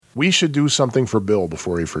We should do something for Bill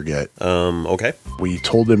before we forget. Okay. We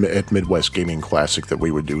told him at Midwest Gaming Classic that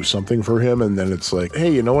we would do something for him, and then it's like,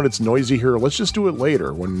 hey, you know what? It's noisy here. Let's just do it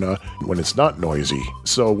later when it's not noisy.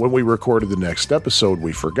 So when we recorded the next episode,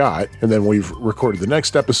 we forgot, and then we've recorded the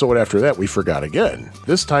next episode after that, we forgot again.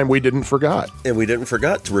 This time we didn't forgot. And we didn't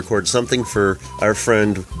forget to record something for our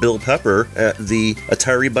friend Bill Pepper at the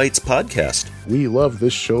Atari Bytes podcast. We love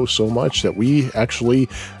this show so much that we actually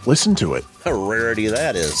listen to it. How rarity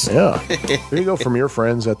that is. Yeah. There you go, from your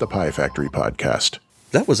friends at the Pie Factory podcast.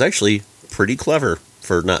 That was actually pretty clever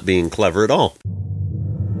for not being clever at all.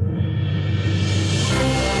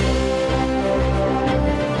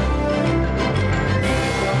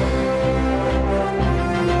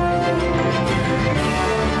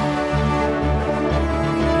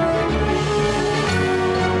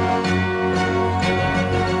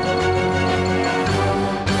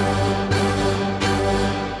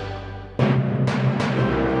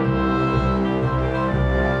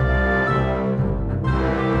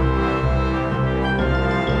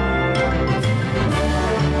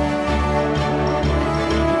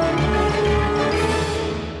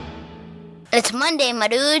 It's Monday, my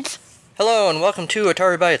dudes. Hello and welcome to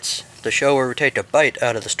Atari Bytes, the show where we take a bite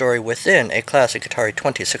out of the story within a classic Atari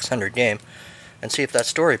 2600 game and see if that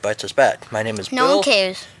story bites us back. My name is Bill. No one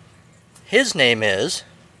cares. His name is...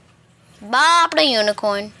 Bob the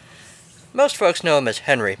Unicorn. Most folks know him as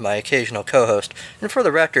Henry, my occasional co-host. And for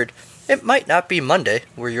the record, it might not be Monday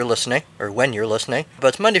where you're listening, or when you're listening, but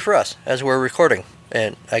it's Monday for us, as we're recording.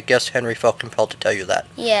 And I guess Henry felt compelled to tell you that.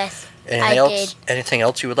 Yes, Anything I else? did. Anything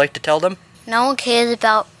else you would like to tell them? No one cares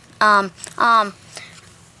about,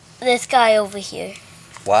 this guy over here.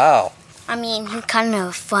 Wow. I mean, he's kind of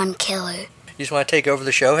a fun killer. You just want to take over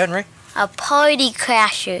the show, Henry? A party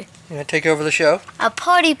crasher. You want to take over the show? A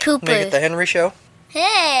party pooper. Make it the Henry show?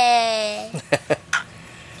 Hey!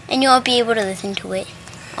 And you won't be able to listen to it.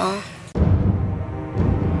 Oh.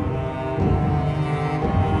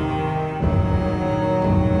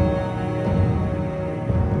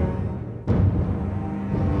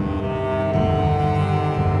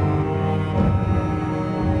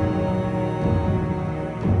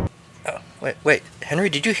 Wait, Henry,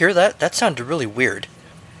 did you hear that? That sounded really weird.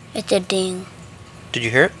 It's a ding. Did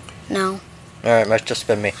you hear it? No. Alright, must just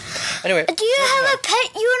been me. Anyway. Do you have a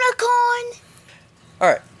pet unicorn?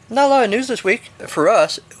 Alright, not a lot of news this week. For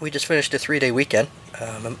us, we just finished a 3-day weekend,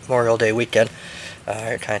 Memorial Day weekend.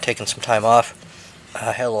 Kind of taking some time off.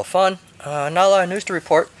 Had a little fun. Not a lot of news to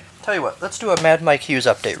report. Tell you what, let's do a Mad Mike Hughes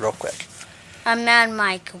update real quick. A Mad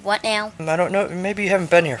Mike. What now? I don't know, maybe you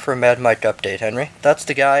haven't been here for a Mad Mike update, Henry. That's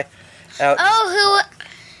the guy out... Oh,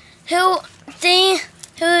 who,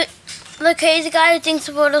 the crazy guy who thinks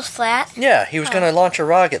the world is flat? Yeah, he was going to launch a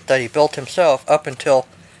rocket that he built himself up into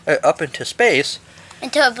space.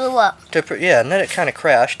 Until it blew up. And then it kind of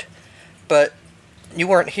crashed. But you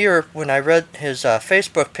weren't here when I read his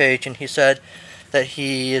Facebook page, and he said that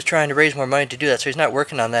he is trying to raise more money to do that, so he's not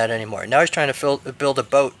working on that anymore. Now he's trying to build a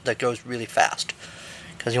boat that goes really fast,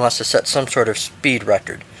 because he wants to set some sort of speed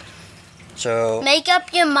record. So make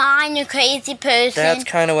up your mind, you crazy person. That's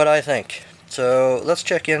kind of what I think. So let's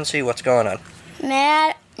check in and see what's going on.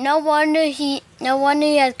 No wonder he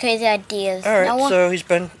has crazy ideas. All right, so he's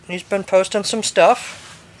been posting some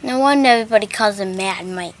stuff. No wonder everybody calls him Mad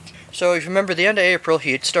Mike. So if you remember, the end of April,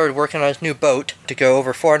 he had started working on his new boat to go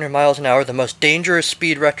over 400 miles an hour, the most dangerous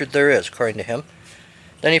speed record there is, according to him.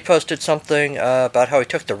 Then he posted something about how he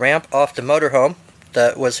took the ramp off the motorhome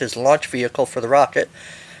that was his launch vehicle for the rocket,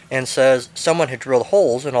 and says someone had drilled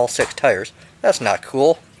holes in all 6 tires. That's not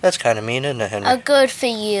cool. That's kind of mean, isn't it, Henry? Good for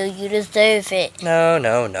you. You deserve it.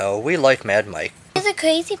 No. We like Mad Mike. He's a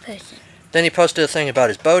crazy person. Then he posted a thing about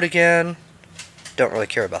his boat again. Don't really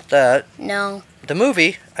care about that. No. The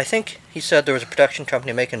movie, I think he said there was a production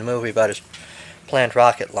company making a movie about his planned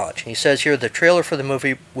rocket launch. He says here the trailer for the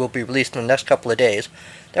movie will be released in the next couple of days.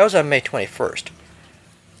 That was on May 21st.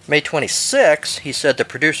 May 26th, he said the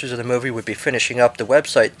producers of the movie would be finishing up the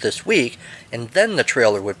website this week, and then the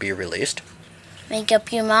trailer would be released. Make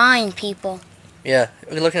up your mind, people. Yeah,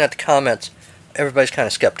 looking at the comments, everybody's kind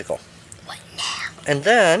of skeptical. What now? And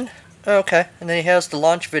then he has the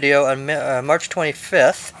launch video on March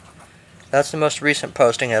 25th. That's the most recent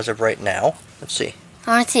posting as of right now. Let's see.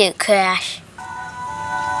 I want to see it crash.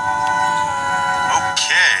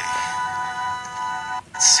 Okay.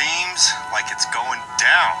 It seems like it's going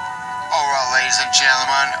down. All right, ladies and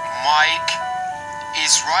gentlemen, Mike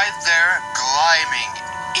is right there climbing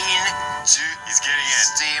into He's getting in.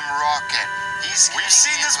 steam rocket. We've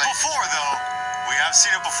seen this before, though. We have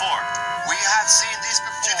seen it before. We have seen this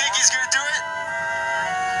before. Do you think he's going to do it?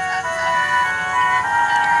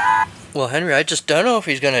 Well, Henry, I just don't know if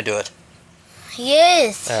he's going to do it. He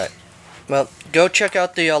is. All right. Well, go check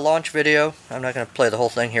out the launch video. I'm not going to play the whole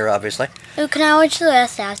thing here, obviously. Oh, can I watch the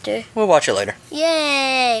rest after? We'll watch it later.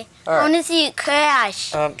 Yay! All I right. want to see it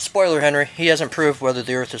crash. Spoiler, Henry, he hasn't proved whether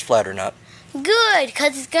the Earth is flat or not. Good,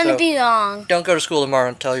 because it's going to So- be wrong. Don't go to school tomorrow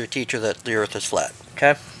and tell your teacher that the Earth is flat,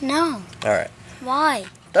 okay? No. All right. Why?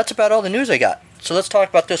 That's about all the news I got. So let's talk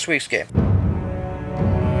about this week's game.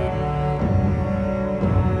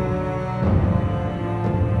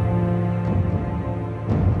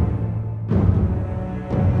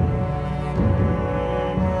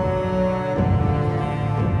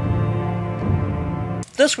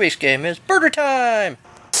 This week's game is Burger Time!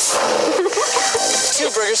 2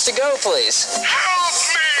 burgers to go, please. Help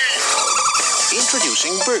me!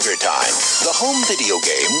 Introducing Burger Time, the home video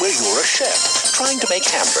game where you're a chef trying to make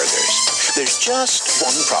hamburgers. There's just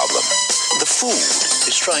one problem. The food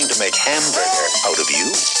is trying to make hamburger out of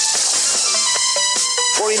you.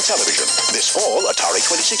 For Intellivision, this fall, Atari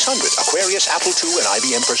 2600, Aquarius, Apple II, and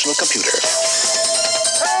IBM personal computer.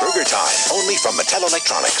 Burger Time, only from Mattel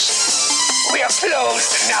Electronics. We are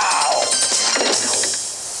closed now!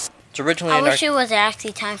 It's originally I in wish it was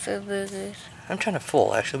actually time for burgers. I'm kind of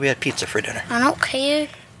full, actually. We had pizza for dinner. I don't care.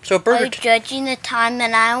 So Are Burger you judging the time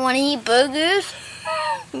that I want to eat burgers?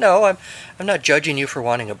 No, I'm not judging you for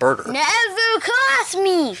wanting a burger. Never cross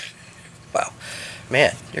me! Wow.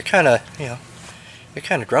 Man, you're kind of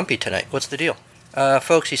grumpy tonight. What's the deal?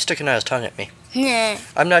 Folks, he's sticking out his tongue at me. Nah,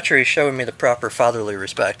 I'm not sure he's showing me the proper fatherly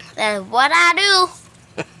respect. that's what I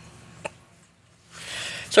do.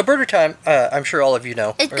 So Burger Time, I'm sure all of you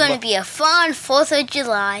know. It's going to be a fun 4th of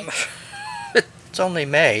July. It's only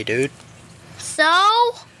May, dude. So,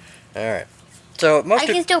 Alright. So most I of...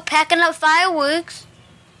 can still packing up fireworks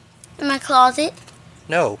in my closet.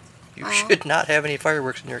 No. You Oh. should not have any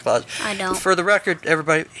fireworks in your closet. I don't. For the record,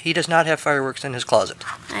 everybody, he does not have fireworks in his closet.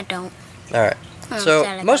 I don't. Alright. I'm So,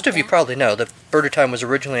 sad most about of you that. probably know that Burger Time was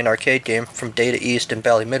originally an arcade game from Data East and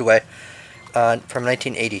Bally Midway from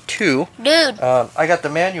 1982. Dude. I got the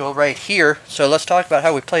manual right here, so let's talk about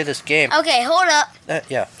how we play this game. Okay, hold up.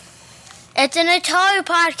 Yeah. It's an Atari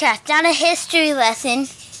podcast, not a history lesson.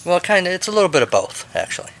 Well, kind of. It's a little bit of both,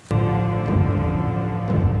 actually.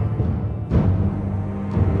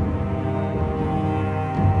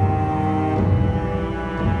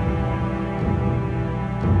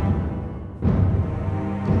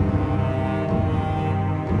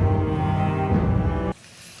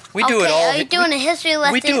 We do okay, it all. are you doing a history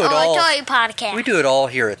lesson do or it all- Atari podcast? We do it all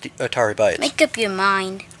here at the Atari Bytes. Make up your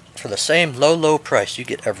mind. For the same low, low price, you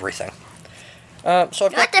get everything. So I've You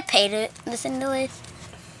got, have to pay to listen to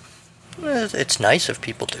this. it's nice if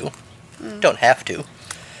people do. Don't have to.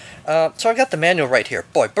 So I got the manual right here.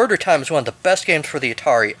 Boy, Burger Time is one of the best games for the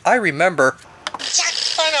Atari. I remember.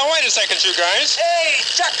 Oh, now, wait a second, you guys. Hey,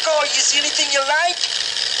 Jacko, you see anything you like?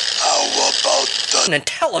 How about the... In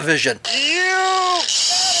television. You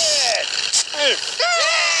said it!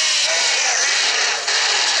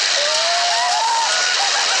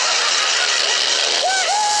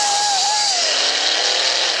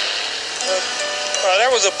 That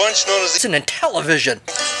was a bunch known as It's in television.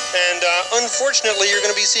 and unfortunately, you're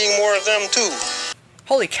going to be seeing more of them too.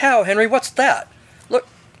 Holy cow, Henry, what's that? Look,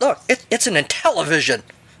 it's an Intellivision.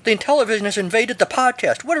 The Intellivision has invaded the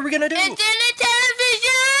podcast. What are we gonna do? It's in the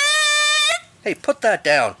television! Hey, put that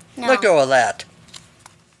down. No. Let go of that.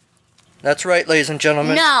 That's right, ladies and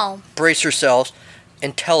gentlemen. No. Brace yourselves.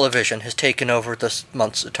 Intellivision has taken over this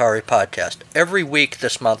month's Atari podcast. Every week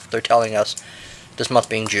this month, they're telling us, this month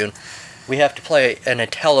being June, we have to play an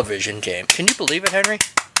Intellivision game. Can you believe it, Henry?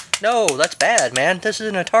 No, that's bad, man. This is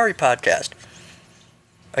an Atari podcast.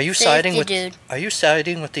 Are you siding with? dude. Are you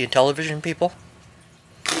siding with the Intellivision people?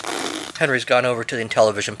 Henry's gone over to the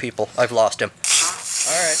Intellivision people. I've lost him.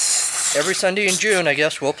 All right. Every Sunday in June, I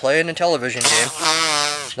guess we'll play an Intellivision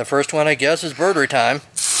game. The first one, I guess, is Burger Time.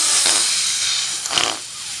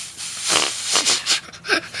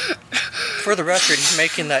 For the record, he's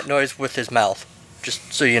making that noise with his mouth.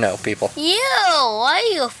 Just so you know, people. Ew, why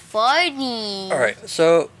are you farting? All right.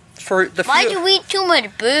 So for the Why'd few, you eat too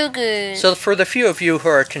much burgers? so for the few of you who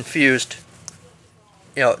are confused,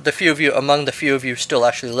 the few of you among the few of you still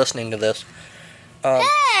actually listening to this,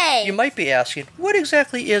 hey! you might be asking, what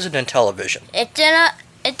exactly is an Intellivision?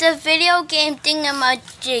 It's a video game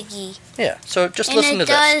thingamajiggy. Yeah. So just And listen it to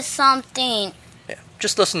this. does something Yeah.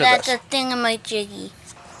 Just listen to that's this. a thingamajiggy.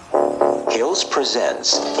 Hills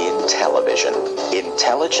presents Intellivision,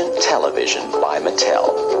 intelligent television by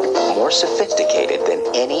Mattel. More sophisticated than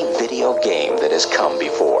any video game that has come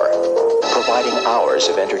before. Providing hours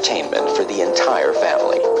of entertainment for the entire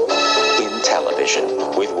family.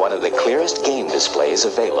 Intellivision, with one of the clearest game displays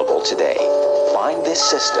available today. Find this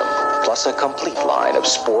system, plus a complete line of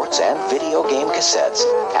sports and video game cassettes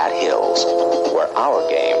at Hills, where our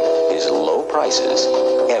game is low prices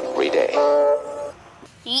every day.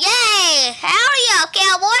 Yay! Howdy,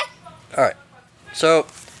 cowboy! Alright, so,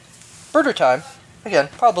 Birder Time. Again,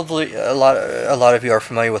 probably a lot of you are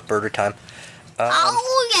familiar with Birder Time.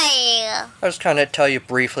 Oh, yeah! I'll just kind of tell you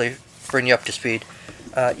briefly, bring you up to speed.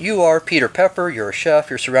 You are Peter Pepper, you're a chef,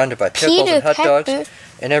 you're surrounded by pickles and hot dogs,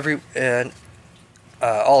 and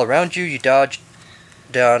all around you, you dodge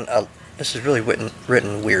down this is really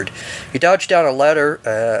written weird. You dodge down a ladder,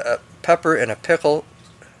 a pepper and a pickle.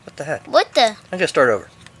 What the heck? What the? I'm gonna start over.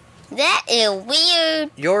 That is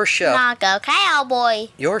weird. Your chef, Like a cowboy.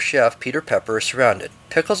 Your chef, Peter Pepper, is surrounded.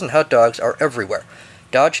 Pickles and hot dogs are everywhere.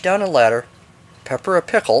 Dodge down a ladder, pepper a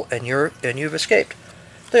pickle, and you've escaped.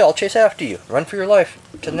 They all chase after you. Run for your life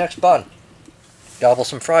to the next bun. Gobble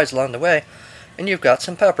some fries along the way, and you've got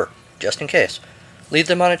some pepper, just in case. Lead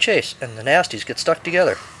them on a chase, and the nasties get stuck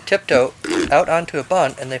together. Tiptoe out onto a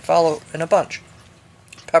bun, and they follow in a bunch.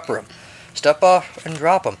 Pepper them. Step off and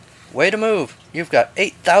drop them. Way to move. You've got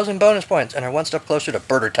 8,000 bonus points, and are one step closer to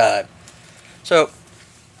Birder Time. So,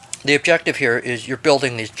 the objective here is you're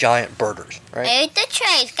building these giant birders, right? Eat the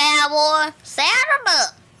chase, cowboy. Saddle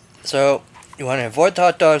up. So, you want to avoid the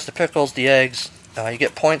hot dogs, the pickles, the eggs. You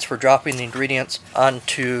get points for dropping the ingredients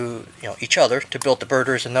onto each other to build the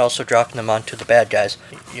birders, and also dropping them onto the bad guys.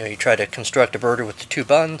 You try to construct a birder with the 2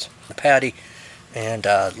 buns, the patty, and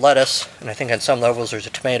lettuce, and I think on some levels there's a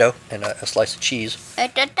tomato and a slice of cheese.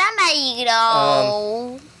 It's a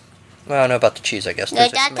tomato. Well, I don't know about the cheese, I guess.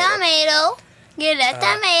 There's Get that tomato. Get that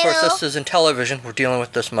tomato. Of course, this is Intellivision we're dealing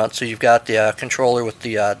with this month, so you've got the controller with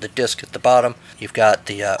the disc at the bottom. You've got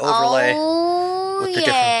the overlay with the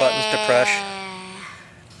different buttons to press.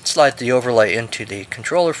 Slide the overlay into the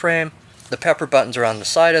controller frame. The pepper buttons are on the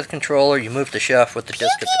side of the controller. You move the chef with the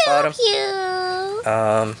disc at the bottom.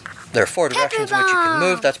 There are 4 directions in which you can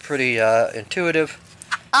move. That's pretty intuitive.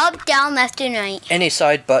 Up, down, left, and right. Any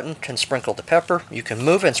side button can sprinkle the pepper. You can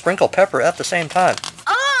move and sprinkle pepper at the same time.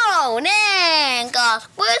 Oh, then go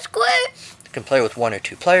squirt. You can play with 1 or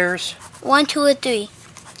 2 players. 1, 2, or 3.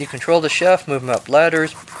 You control the chef, move him up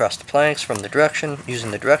ladders, across the planks from the direction, using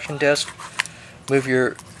the direction disc. Move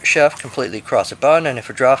your chef completely across a bun, and if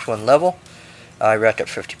it drops 1 level, I rack up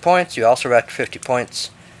 50 points. You also rack 50 points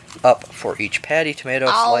up for each patty, tomato,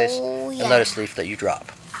 slice, and lettuce leaf that you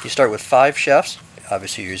drop. You start with 5 chefs.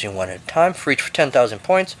 Obviously, you're using 1 at a time. For each 10,000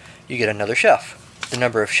 points, you get another chef. The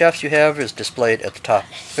number of chefs you have is displayed at the top,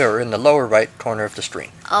 or in the lower right corner of the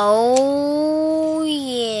screen. Oh,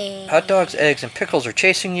 yeah. Hot dogs, eggs, and pickles are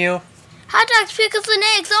chasing you. Hot dogs, pickles, and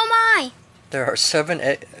eggs. Oh, my. There are 7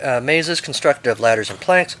 mazes constructed of ladders and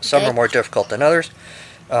planks. Some are more difficult than others.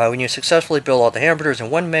 When you successfully build all the hamburgers in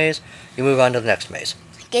 1 maze, you move on to the next maze.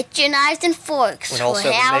 Get your knives and forks.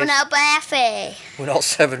 We're having a buffet. When all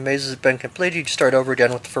 7 mazes have been completed, you start over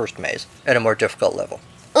again with the first maze at a more difficult level.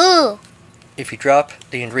 Ooh. If you drop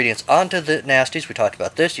the ingredients onto the nasties, we talked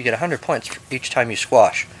about this, you get 100 points for each time you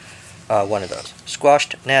squash one of those.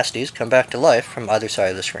 Squashed nasties come back to life from either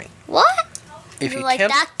side of the screen. What? If you like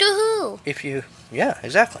Doctor Who. Yeah,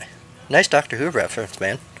 exactly. Nice Doctor Who reference,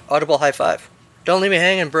 man. Audible high five. Don't leave me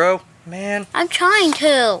hanging, bro. Man. I'm trying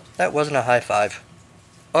to. That wasn't a high five.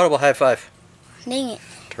 Audible high five. Dang it.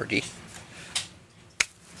 Turkey.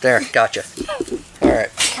 There, gotcha. Alright.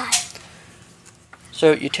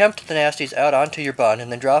 So you tempt the nasties out onto your bun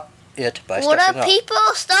and then drop it by stepping What up. up, people?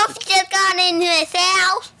 Stuff just got into this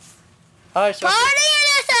house. Hi, Sophie. Party in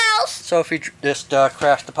this house. Sophie just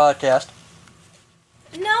crashed the podcast.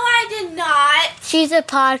 No, I did not. She's a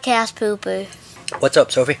podcast pooper. What's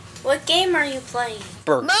up, Sophie? What game are you playing?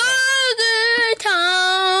 Burger. Burger time.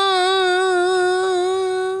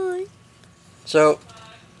 So,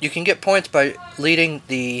 you can get points by leading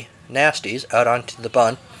the nasties out onto the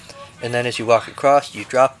bun, and then as you walk across, you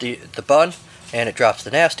drop the bun, and it drops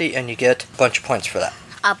the nasty, and you get a bunch of points for that.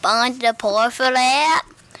 A bunch of pour for that,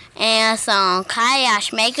 and some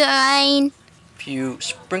chaos maker rain. If you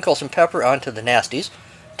sprinkle some pepper onto the nasties,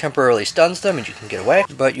 temporarily stuns them and you can get away,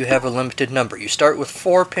 but you have a limited number. You start with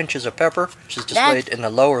 4 pinches of pepper, which is displayed in the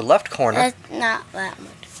lower left corner. That's not that much.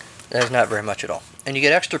 That is not very much at all. And you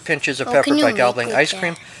get extra pinches of pepper by gobbling ice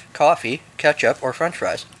cream, coffee, ketchup, or french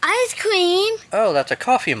fries. Ice cream? Oh, that's a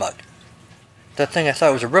coffee mug. That thing I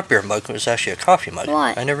thought was a root beer mug was actually a coffee mug.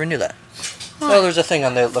 What? I never knew that. What? Oh, there's a thing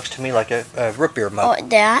on there that looks to me like a root beer mug. Oh,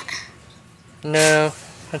 that? No.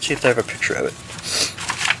 Let's see if they have a picture of it.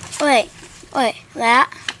 Wait, that?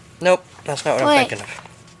 Nope, that's not what I'm thinking of.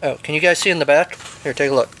 Oh, can you guys see in the back? Here,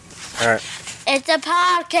 take a look. Alright. It's a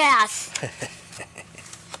podcast.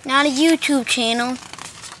 Not a YouTube channel.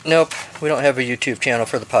 Nope, we don't have a YouTube channel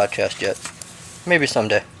for the podcast yet. Maybe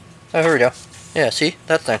someday. Oh, here we go. Yeah, see?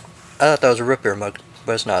 That thing. I thought that was a root beer mug,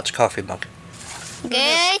 but it's not. It's a coffee mug.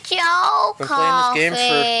 Get your Been coffee. playing this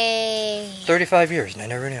game for 35 years, and I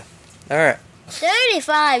never knew. Alright.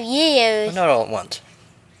 35 years. Not all at once.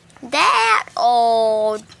 That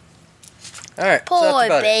old. Alright, so Poor that's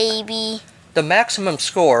about it. baby. The maximum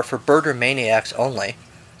score for Birder Maniacs only.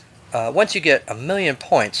 Once you get 1,000,000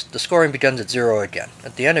 points, the scoring begins at 0 again.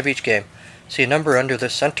 At the end of each game, see a number under the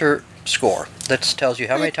center score that tells you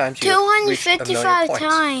how many times you have reached 1,000,000 points. 255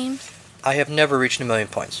 times. I have never reached 1,000,000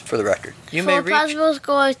 points, for the record. You may For a reach... possible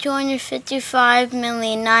score of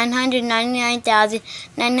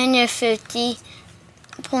 255,999,950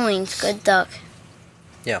 points. Good duck.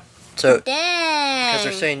 Yeah. So, Dang. because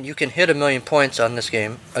they're saying you can hit 1,000,000 points on this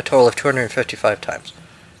game a total of 255 times.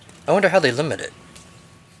 I wonder how they limit it.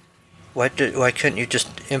 Why couldn't you just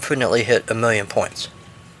infinitely hit 1,000,000 points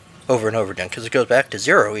over and over again? Because it goes back to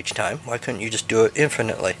 0 each time. Why couldn't you just do it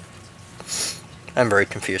infinitely? I'm very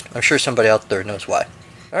confused. I'm sure somebody out there knows why.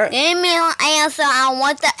 Alright. Give me an answer. I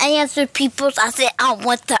want the answer, peoples. I said I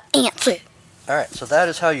want the answer. Alright, so that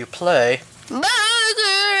is how you play.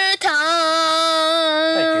 Burger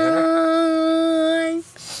time. Thank you,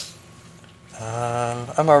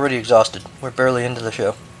 I'm already exhausted. We're barely into the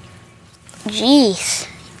show. Jeez.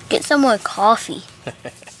 Get some more coffee.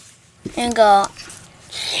 And go.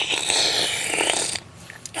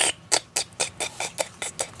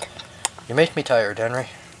 You make me tired, Henry.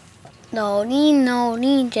 Loading,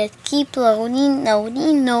 just keep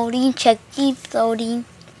loading, check, keep loading.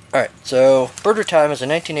 Alright, so Birder Time is a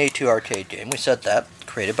 1982 arcade game. We said that.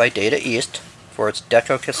 Created by Data East for its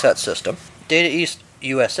Deco cassette system. Data East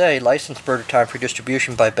USA licensed Birder Time for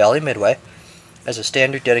distribution by Bally Midway as a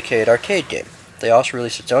standard dedicated arcade game. They also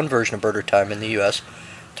released its own version of Birder Time in the US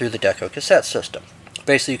through the Deco cassette system.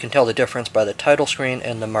 Basically, you can tell the difference by the title screen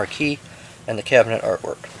and the marquee and the cabinet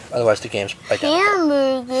artwork. Otherwise, the game's identical.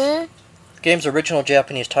 Hamburger. The game's original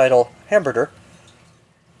Japanese title, Hamburger,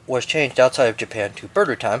 was changed outside of Japan to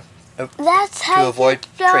Birder Time That's how to avoid you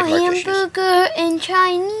spell trademark issues. hamburger in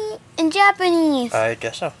Chinese, in Japanese. I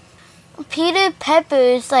guess so. Peter Pepper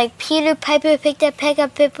is like Peter Piper picked a peck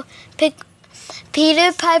of Peter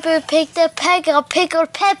Piper picked a peck of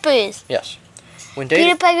pickled peppers. Yes. When Peter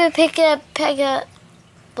Data, Piper picked a peck of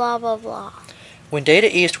blah blah blah. when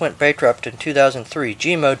Data East went bankrupt in 2003,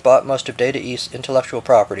 Gmode bought most of Data East's intellectual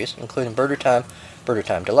properties, including Birder Time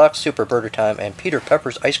Deluxe, Super Birder Time, and Peter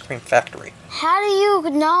Pepper's Ice Cream Factory. How do you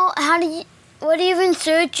know? What do you even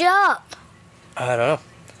search up? I don't know.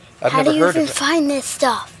 I've How never do you heard even of it. find this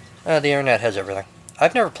stuff? The internet has everything.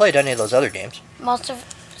 I've never played any of those other games.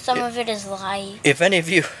 Some of it is live. If any of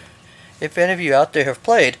you out there have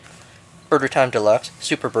played Birder Time Deluxe,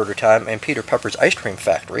 Super Birder Time, and Peter Pepper's Ice Cream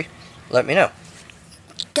Factory, let me know.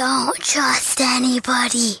 Don't trust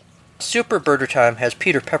anybody. Super Birder Time has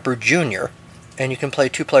Peter Pepper Jr., and you can play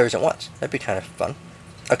 2 players at once. That'd be kind of fun.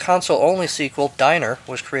 A console-only sequel, Diner,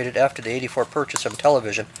 was created after the '84 purchase of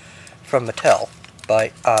television from Mattel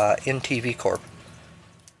by NTV Corp.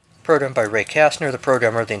 Programmed by Ray Kastner, the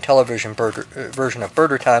programmer of the Intellivision version of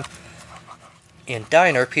Birder Time. In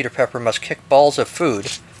Diner, Peter Pepper must kick balls of food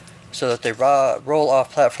so that they roll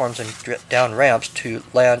off platforms and down ramps to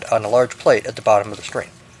land on a large plate at the bottom of the screen,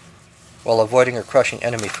 while avoiding or crushing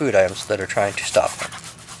enemy food items that are trying to stop them.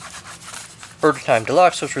 Birder Time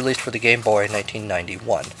Deluxe was released for the Game Boy in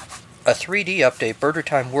 1991. A 3D update, Birder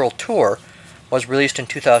Time World Tour, was released in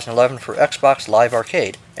 2011 for Xbox Live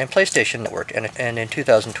Arcade and PlayStation Network, and in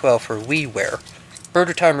 2012 for WiiWare.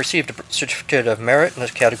 Birder Time received a certificate of merit in the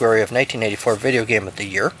category of 1984 Video Game of the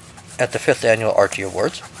Year at the 5th Annual Archie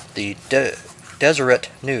Awards. The Deseret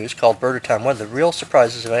News called Birder Time one of the real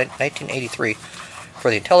surprises of 1983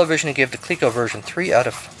 for the Intellivision and gave the Coleco version 3 out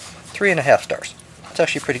of 3.5 stars. It's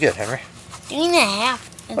actually pretty good, Henry.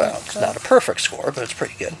 3.5. Well, it's not a perfect score, but it's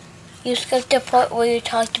pretty good. You skipped the part where you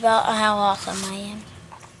talked about how awesome I am.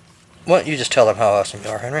 Why don't you just tell them how awesome you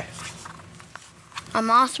are, Henry? I'm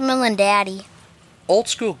awesomer than Daddy. Old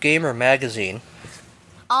School Gamer magazine,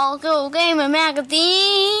 Old School Gamer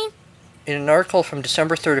magazine. in an article from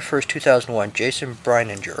December 31st, 2001, Jason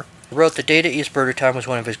Brininger wrote that Data East Birder Time was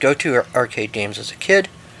one of his go-to arcade games as a kid.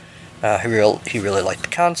 He really liked the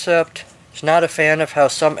concept. He's not a fan of how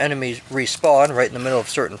some enemies respawn right in the middle of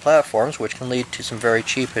certain platforms, which can lead to some very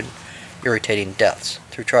cheap and irritating deaths.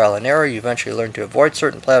 Through trial and error, you eventually learn to avoid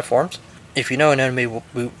certain platforms if you know an enemy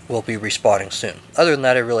will be respawning soon. Other than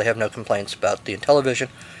that, I really have no complaints about the Intellivision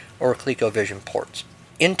or ColecoVision ports.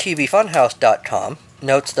 InTVFunhouse.com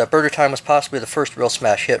notes that Burger Time was possibly the first real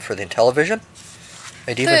smash hit for the Intellivision.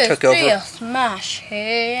 It even took over. Smash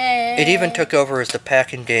hit. It even took over as the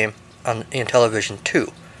packing game on Intellivision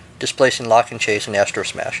 2, displacing Lock and Chase and Astro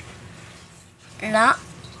Smash. Not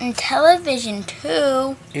Intellivision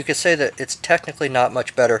 2. You could say that it's technically not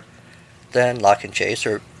much better than Lock and Chase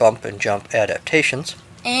or Bump and Jump adaptations.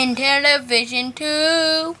 Intellivision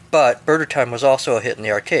 2. But Burger Time was also a hit in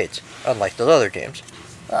the arcades, unlike those other games.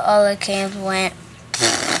 The other games went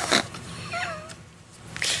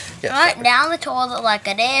Yes, right down the toilet like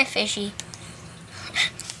a dead fishy.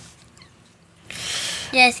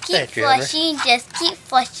 Just keep Thank you, Henry. flushing, just keep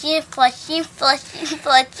flushing.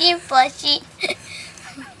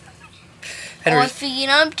 Or Henry's, feed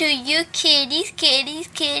them to you kitties.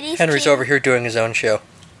 Henry's over here doing his own show.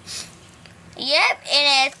 Yep,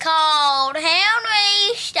 and it's called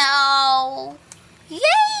Henry Show.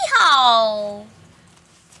 Yeehaw!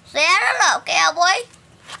 Say hello, cowboy.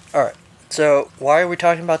 Alright, so why are we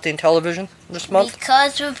talking about the Intellivision this month?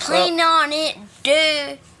 Because we're playing on it,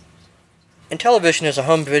 dude. Intellivision is a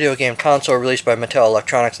home video game console released by Mattel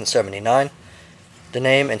Electronics in '79. The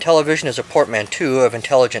name Intellivision is a portmanteau of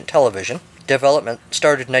Intelligent Television. Development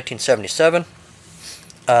started in 1977,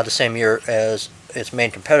 the same year as its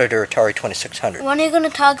main competitor, Atari 2600. When are you going to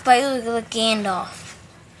talk about you look like Gandalf?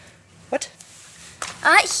 What?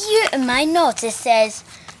 Right here in my notes it says,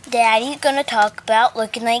 Daddy's going to talk about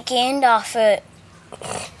looking like Gandalf for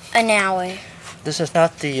an hour. This is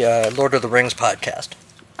not the Lord of the Rings podcast.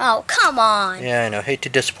 Oh, come on. Yeah, I know. Hate to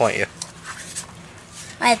disappoint you.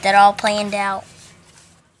 I had that all planned out.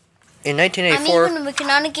 In I'm 1984, even working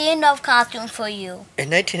on a Gandalf costume for you.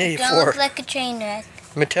 in It's going to 1984, look like a train wreck.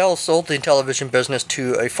 Mattel sold the Intellivision business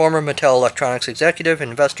to a former Mattel Electronics executive and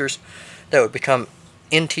investors that would become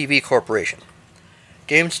NTV Corporation.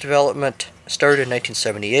 Games development started in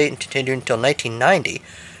 1978 and continued until 1990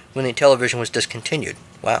 when the Intellivision was discontinued.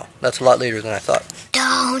 Wow, that's a lot later than I thought.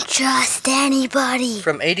 Don't trust anybody.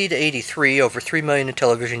 From 80 to 83, over 3 million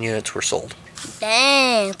Intellivision units were sold.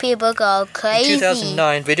 Dang, people go crazy. In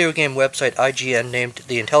 2009, video game website IGN named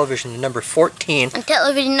the Intellivision the number 14 On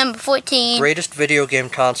television number 14. greatest video game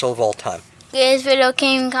console of all time. Greatest video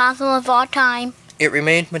game console of all time. It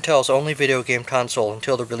remained Mattel's only video game console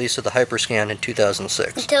until the release of the Hyperscan in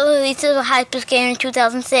 2006. Until the release of the Hyperscan in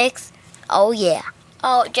 2006. Oh yeah.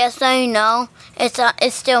 Oh, just so you know, it's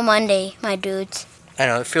still Monday, my dudes. I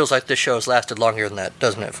know, it feels like this show has lasted longer than that,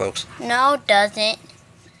 doesn't it, folks? No, it doesn't.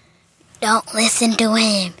 Don't listen to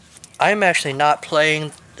him. I'm actually not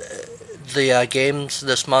playing the games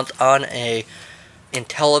this month on a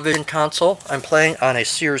Intellivision console. I'm playing on a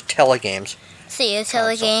Sears Telegames. Sears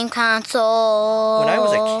Telegame console. When I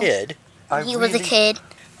was a kid,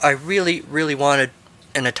 I really, really wanted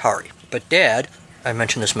an Atari. But Dad, I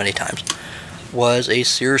mentioned this many times, was a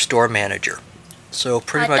Sears store manager. So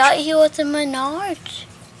pretty much... I thought he was a Menards.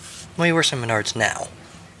 Well, he works in Menards now.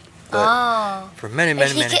 Oh. For many,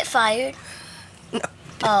 Did he get fired? No,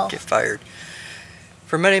 didn't get fired.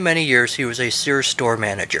 For many, many years, he was a Sears store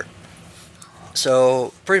manager.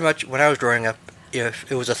 So, pretty much, when I was growing up, if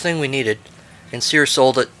it was a thing we needed, and Sears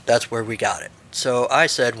sold it, that's where we got it. So, I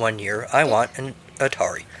said one year, I want an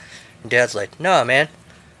Atari. And Dad's like, no, man,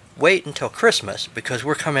 wait until Christmas, because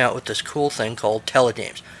we're coming out with this cool thing called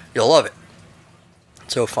Telegames. You'll love it.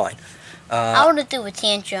 So, fine. I want to do a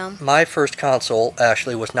tantrum. My first console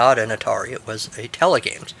actually was not an Atari, it was a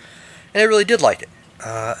Telegames. And I really did like it.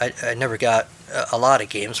 I never got a lot of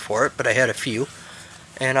games for it, but I had a few.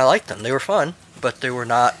 And I liked them. They were fun, but they were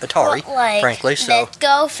not Atari, frankly. So let's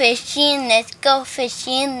go fishing, let's go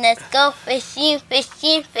fishing, let's go fishing,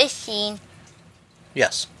 fishing.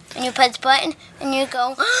 Yes. And you press the button, and you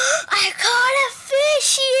go, I caught a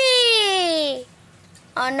fishy!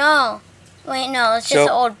 Oh no. Wait, no, it's just an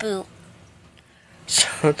old boot. So,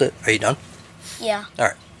 are you done? Yeah.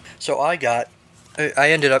 Alright. So I did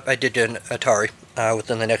an Atari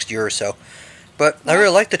within the next year or so. But I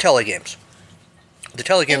really liked the Telegames. The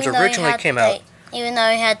Telegames originally came out... Even though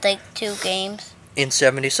I had, 2 games. In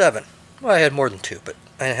 77. Well, I had more than 2, but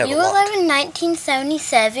I didn't have a lot. You were alive in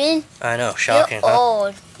 1977? I know, shocking, You're huh?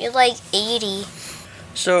 old. You're 80.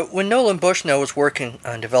 So, when Nolan Bushnell was working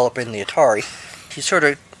on developing the Atari, he sort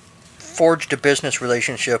of forged a business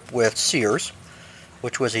relationship with Sears,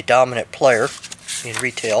 which was a dominant player in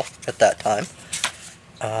retail at that time.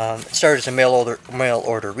 It started as a mail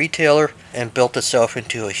order retailer and built itself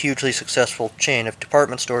into a hugely successful chain of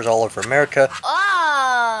department stores all over America.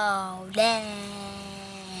 Oh,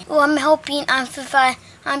 dang. Well, I'm hoping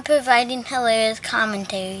I'm providing hilarious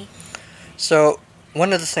commentary. So,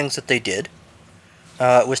 one of the things that they did,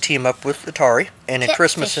 was team up with Atari, and in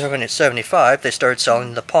Christmas of 1975, they started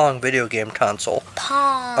selling the Pong video game console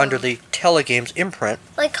under the Telegames imprint.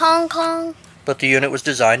 Like Hong Kong? But the unit was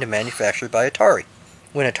designed and manufactured by Atari.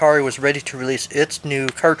 When Atari was ready to release its new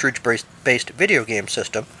cartridge-based video game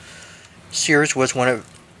system, Sears was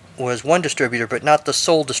one distributor, but not the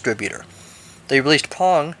sole distributor.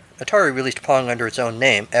 Atari released Pong under its own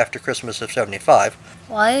name after Christmas of 75.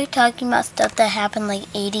 Why are you talking about stuff that happened like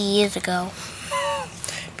 80 years ago?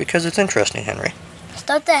 Because it's interesting, Henry.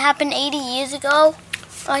 Stuff that happened 80 years ago?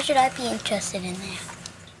 Why should I be interested in that?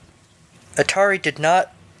 Atari did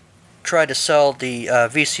not try to sell the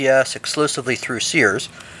VCS exclusively through Sears,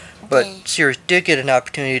 but Sears did get an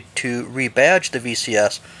opportunity to rebadge the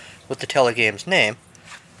VCS with the Telegames name,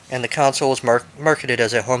 and the console was marketed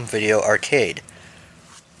as a home video arcade.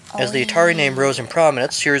 As the Atari name rose in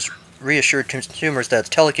prominence, Sears reassured consumers that its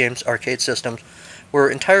Telegames arcade systems were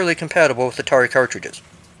entirely compatible with Atari cartridges.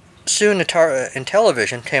 Soon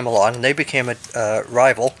Intellivision came along, and they became a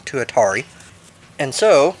rival to Atari. And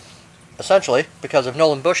so, essentially, because of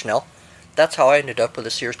Nolan Bushnell, that's how I ended up with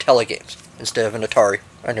a Sears Telegames instead of an Atari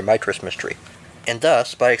under my Christmas tree. And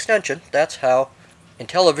thus, by extension, that's how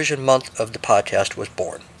Intellivision Month of the podcast was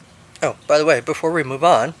born. Oh, by the way, before we move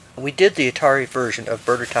on, we did the Atari version of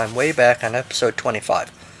Burger Time way back on episode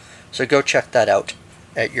 25. So go check that out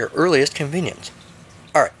at your earliest convenience.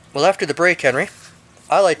 Alright, well after the break, Henry,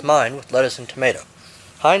 I like mine with lettuce and tomato.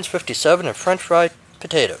 Heinz 57 and French fried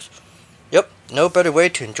potatoes. Yep, no better way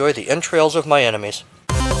to enjoy the entrails of my enemies.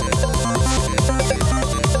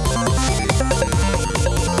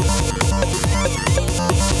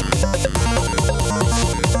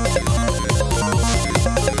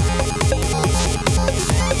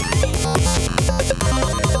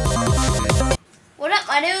 What up,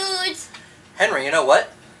 my dudes? Henry, you know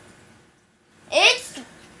what? It's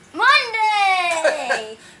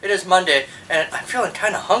Monday! It is Monday, and I'm feeling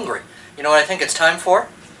kind of hungry. You know what I think it's time for?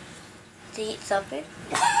 To eat supper?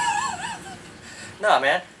 Nah,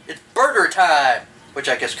 man. It's burger time! Which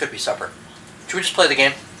I guess could be supper. Should we just play the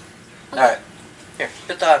game? Okay. Alright. Here,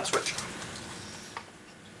 hit the on switch.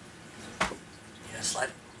 Yeah, slide.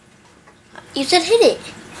 You said hit it.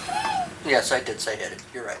 Yes, I did say hit it.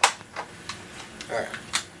 You're right. Alright.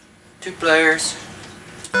 2 players.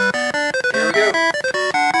 Here we go.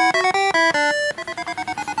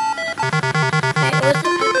 Wait, what's the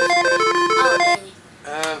purpose? Oh,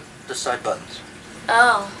 dang. The side buttons.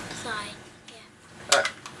 Oh, side. Yeah.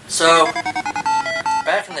 Alright. So,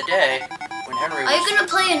 back in the day, when Henry was... Are you gonna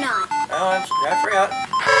play or not? Oh, I forgot.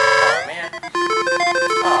 Oh, man.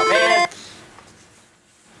 Oh, man.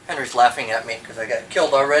 Henry's laughing at me because I got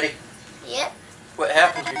killed already. Yep. What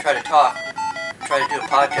happens when you try to talk, try to do a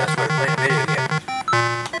podcast while you're playing a video game?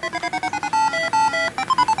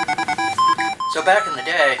 So back in the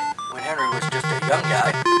day, when Henry was just a young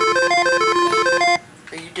guy...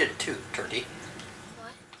 You did it too, Turdy.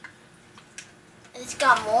 What? It's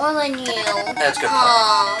got more than you. That's good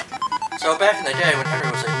point. So back in the day, when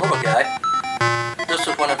Henry was a little guy, this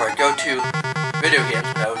was one of our go-to video games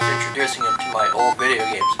when I was introducing him to my old video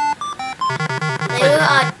games. They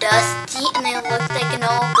were dusty and they looked like an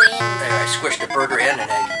old granny. There, I squished a burger and an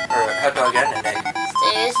egg. Or a hot dog and an egg.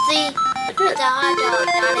 Seriously? I did. It's a hot dog,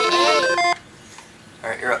 not an egg.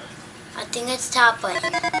 Alright, you're up. I think it's top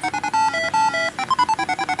button.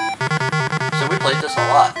 So we played this a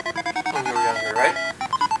lot when you were younger, right?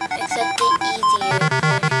 Except the easier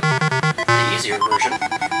version. The easier version?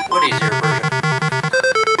 What easier version?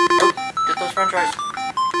 Oh, get those french fries.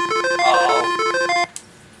 Oh.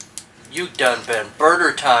 You done been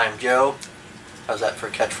burger time, Joe. How's that for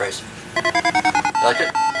a catchphrase? You like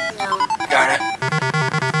it? No. Darn it.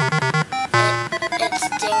 It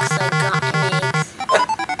stinks like rotten eggs.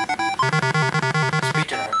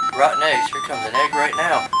 Speaking of rotten eggs, here comes an egg right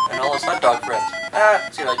now. And all his hot dog friends.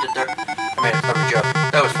 See what I did there? I made a clever joke.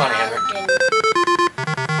 That was funny, Henry.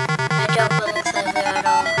 That joke wasn't clever at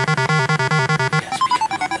all. Yeah,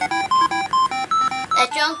 speaking of that.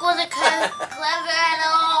 That joke wasn't clever at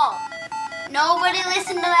all. Nobody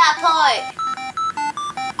listened to that part.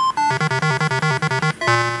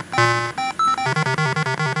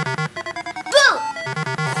 Boo!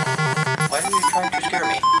 Why are you trying to scare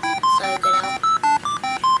me? So get out.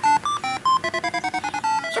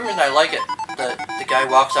 For some reason I like it. The guy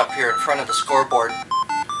walks up here in front of the scoreboard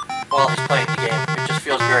while he's playing the game. It just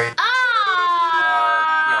feels very,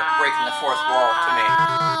 breaking the fourth wall to me.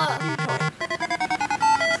 What are you doing?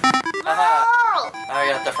 Haha. I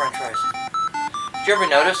got the french fries. Did you ever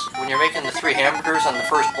notice when you're making the 3 hamburgers on the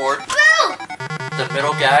first board, the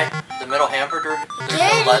middle guy, the middle hamburger, there's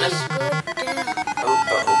no lettuce? Oh.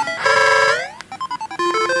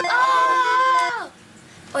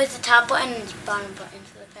 Or is the top button and the bottom button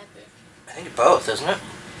for the pepper? I think both, isn't it?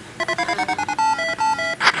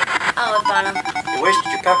 Oh, the bottom. You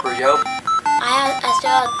wasted your pepper, yo. I still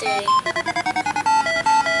have 3.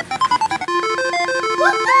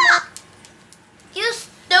 What the? You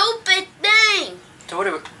stupid thing! So what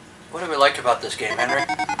do we like about this game, Henry?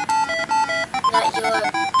 That you're bad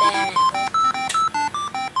at it.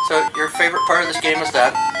 So your favorite part of this game is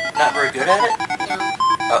that? Not very good at it? No.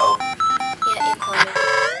 Uh-oh. Yeah, you cornered.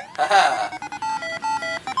 Haha.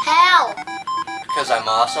 How? Because I'm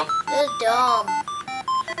awesome. You're dumb.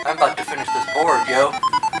 I'm about to finish this board, yo.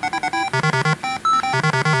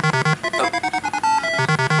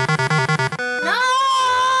 No!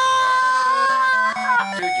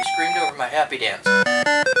 Dude, you screamed over my happy dance. Oh,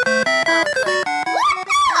 good. What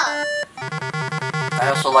the?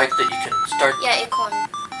 I also like that you can start Yeah, you cornered.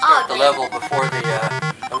 the level before the,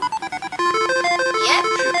 Yep.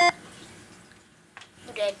 shoot.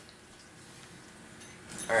 You did.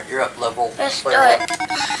 Alright, you're up level. Let's player start. one.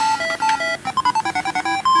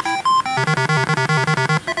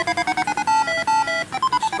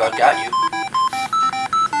 Just about got you.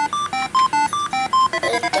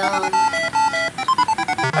 You're dumb.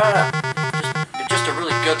 I don't know. It's just a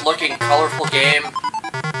really good looking, colorful game.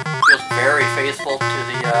 Feels very faithful to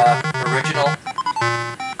the original.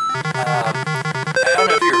 I don't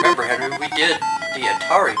know if you remember, Henry, we did the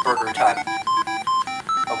Atari Burger Time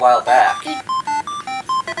a while back. You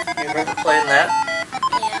remember playing that?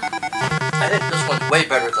 Yeah. I think this one's way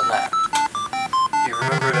better than that. Do you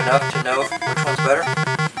remember it enough to know which one's better?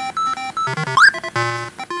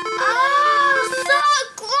 Oh, so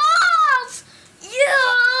close!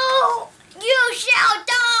 You shall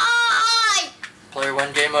die! Player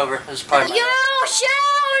one, game over. This is probably You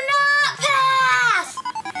shall not pass!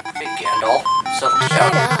 Okay, Gandalf. Settle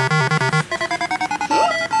Shut down. up.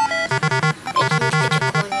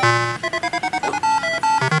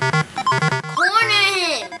 Corner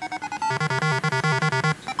him!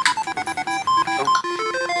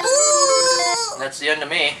 Ooh! And that's the end of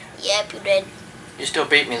me. Yep, you did. You still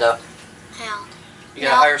beat me though. How? You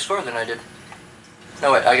got a higher score than I did.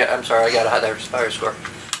 No wait, I'm sorry, I got a higher score.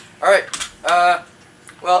 Alright,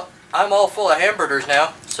 well, I'm all full of hamburgers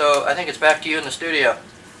now, so I think it's back to you in the studio.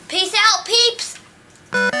 Peace out, peeps!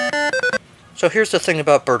 So here's the thing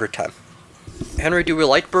about Burger Time. Henry, do we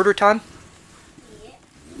like Burger Time? Yeah.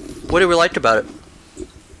 What do we like about it?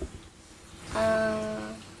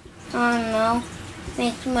 I don't know.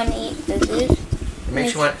 Makes me want to eat burgers. It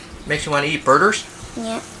makes you want to eat burgers?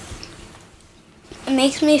 Yeah. It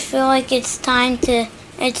makes me feel like it's time to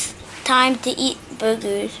eat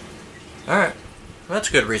burgers. Alright, well, that's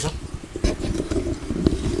a good reason.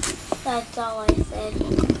 That's all I said.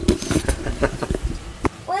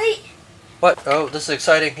 Wait! What? Oh, this is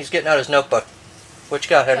exciting. He's getting out his notebook. What you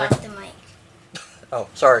got, Henry? Drop the mic. Oh,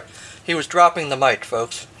 sorry. He was dropping the mic,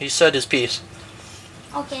 folks. He said his piece.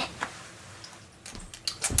 Okay.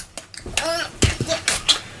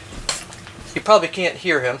 You probably can't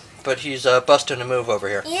hear him, but he's busting a move over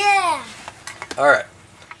here. Yeah. Alright.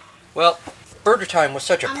 Well, Burger Time was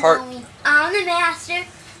such a part... I'm the master.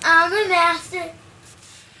 I'm the master.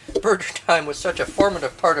 Burger Time was such a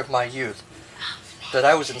formative part of my youth that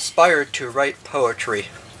I was inspired to write poetry.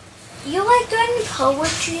 You like writing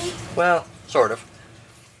poetry? Well, sort of.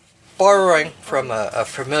 Borrowing from a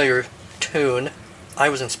familiar tune, I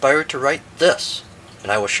was inspired to write this,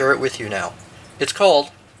 and I will share it with you now. It's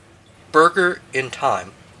called Burger in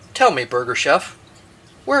Time. Tell me, Burger Chef,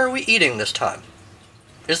 where are we eating this time?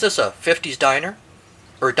 Is this a 50s diner?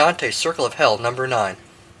 Or Dante's Circle of Hell number 9?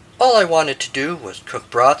 All I wanted to do was cook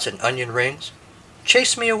brats and onion rings.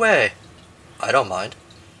 Chase me away. I don't mind.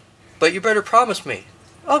 But you better promise me.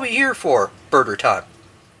 I'll be here for Burger Time.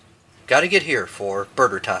 Gotta get here for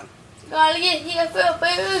Burger Time. Gotta get here for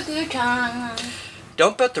burger time.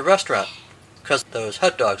 Don't bet the restaurant, 'cause those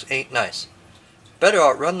hot dogs ain't nice. Better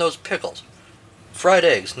outrun those pickles. Fried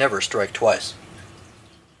eggs never strike twice.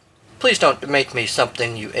 Please don't make me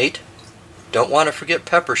something you ate. Don't want to forget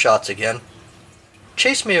pepper shots again.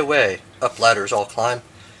 Chase me away, up ladders I'll climb.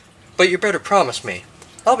 But you better promise me,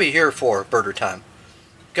 I'll be here for Burger Time.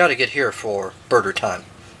 Gotta get here for Burger Time.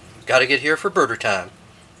 Gotta get here for Burger Time.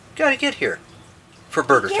 Gotta get here for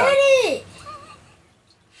Burger Time. Get it!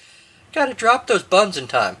 Gotta drop those buns in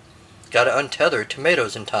time. Gotta untether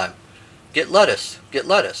tomatoes in time. Get lettuce, get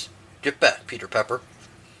lettuce. Get back, Peter Pepper.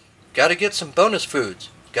 Gotta get some bonus foods.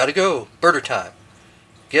 Gotta go, Burger Time.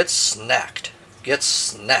 Get snacked. Get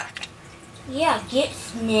snacked. Yeah, get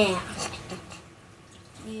snapped.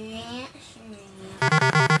 Get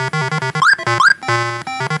snapped.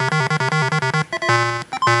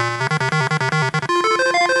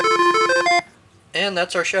 And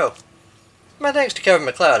that's our show. My thanks to Kevin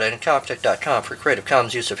MacLeod at Incompetech.com for Creative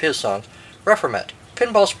Commons use of his songs, Reformat,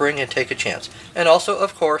 Pinball Spring, and Take a Chance. And also,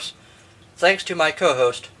 of course, thanks to my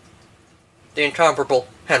co-host, the incomparable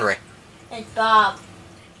Henry. It's Bob.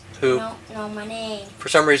 Who, No, my name. for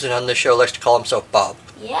some reason on this show, likes to call himself Bob.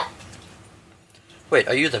 Yep. Wait,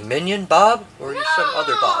 are you the Minion Bob, or are you some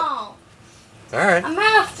other Bob? Alright. I'm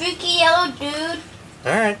not a freaky yellow dude.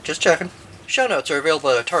 Alright, just checking. Show notes are available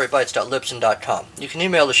at ataribytes.libsyn.com. You can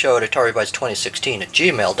email the show at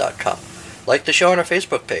ataribytes2016@gmail.com. Like the show on our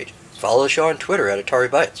Facebook page. Follow the show on Twitter at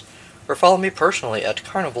ataribytes. Or follow me personally at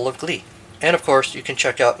Carnival of Glee. And of course, you can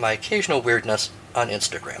check out my occasional weirdness on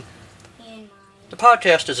Instagram. The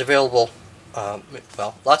podcast is available,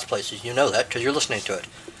 lots of places. You know that because you're listening to it.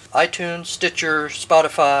 iTunes, Stitcher,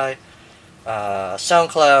 Spotify,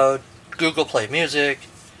 SoundCloud, Google Play Music,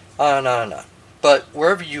 on and on and on. But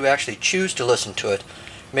wherever you actually choose to listen to it,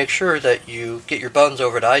 make sure that you get your buns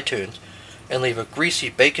over to iTunes and leave a greasy,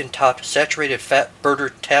 bacon-topped, saturated fat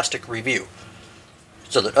burger-tastic review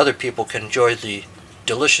so that other people can enjoy the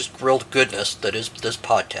delicious grilled goodness that is this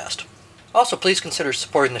podcast. Also, please consider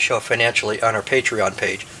supporting the show financially on our Patreon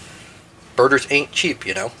page. Birders ain't cheap,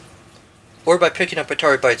 you know. Or by picking up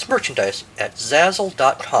Atari Bytes merchandise at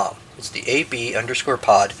Zazzle.com. It's the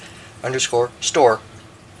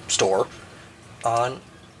AB_pod_store on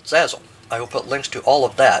Zazzle. I will put links to all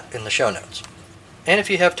of that in the show notes. And if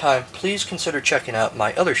you have time, please consider checking out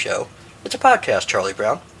my other show. It's a podcast, Charlie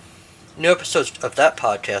Brown. New episodes of that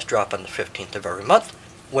podcast drop on the 15th of every month,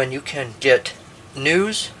 when you can get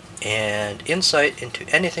news and insight into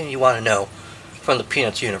anything you want to know from the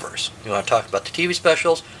Peanuts universe. You want to talk about the TV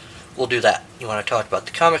specials? We'll do that. You want to talk about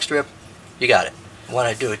the comic strip? You got it.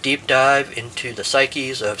 Want to do a deep dive into the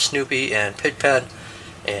psyches of Snoopy and Pigpen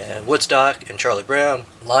and Woodstock and Charlie Brown,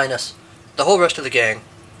 Linus, the whole rest of the gang?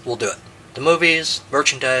 We'll do it. The movies,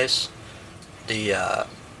 merchandise, the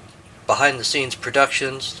behind-the-scenes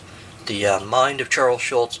productions, the mind of Charles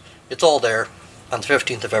Schultz, it's all there on the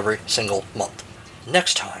 15th of every single month.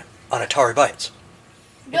 Next time on Atari Bytes.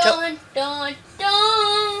 Dun.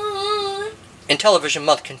 Intellivision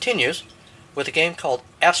Month continues with a game called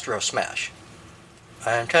Astro Smash.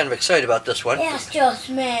 I'm kind of excited about this one. Astro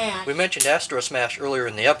Smash. We mentioned Astro Smash earlier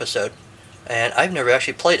in the episode, and I've never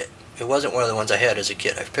actually played it. It wasn't one of the ones I had as a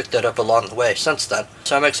kid. I've picked that up along the way since then,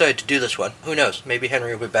 so I'm excited to do this one. Who knows, maybe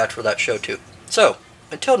Henry will be back for that show too. So,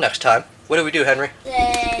 until next time, what do we do, Henry?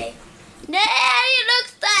 Say, Daddy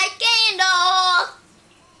looks like Gandalf.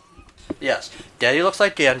 Yes, Daddy looks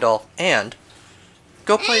like Gandalf, and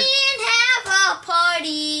go play... And have a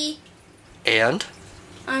party. And?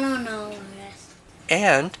 I don't know.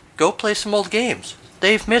 And go play some old games.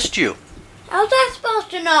 They've missed you. How was I supposed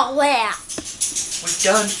to know where? We've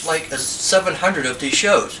done like 700 of these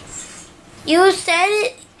shows. You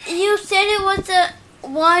said it was the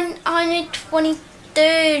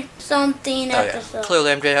 123rd something episode. Yeah.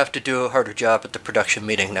 Clearly, I'm going to have to do a harder job at the production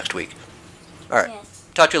meeting next week. All right. Yes.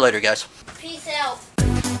 Talk to you later, guys. Peace out.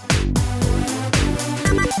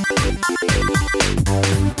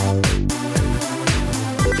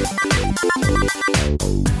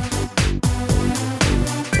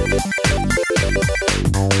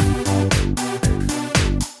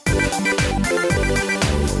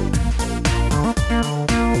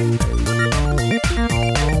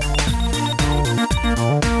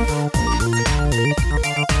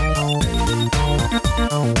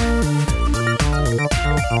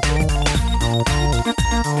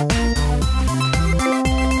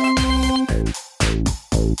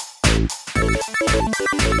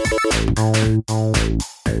 Oh.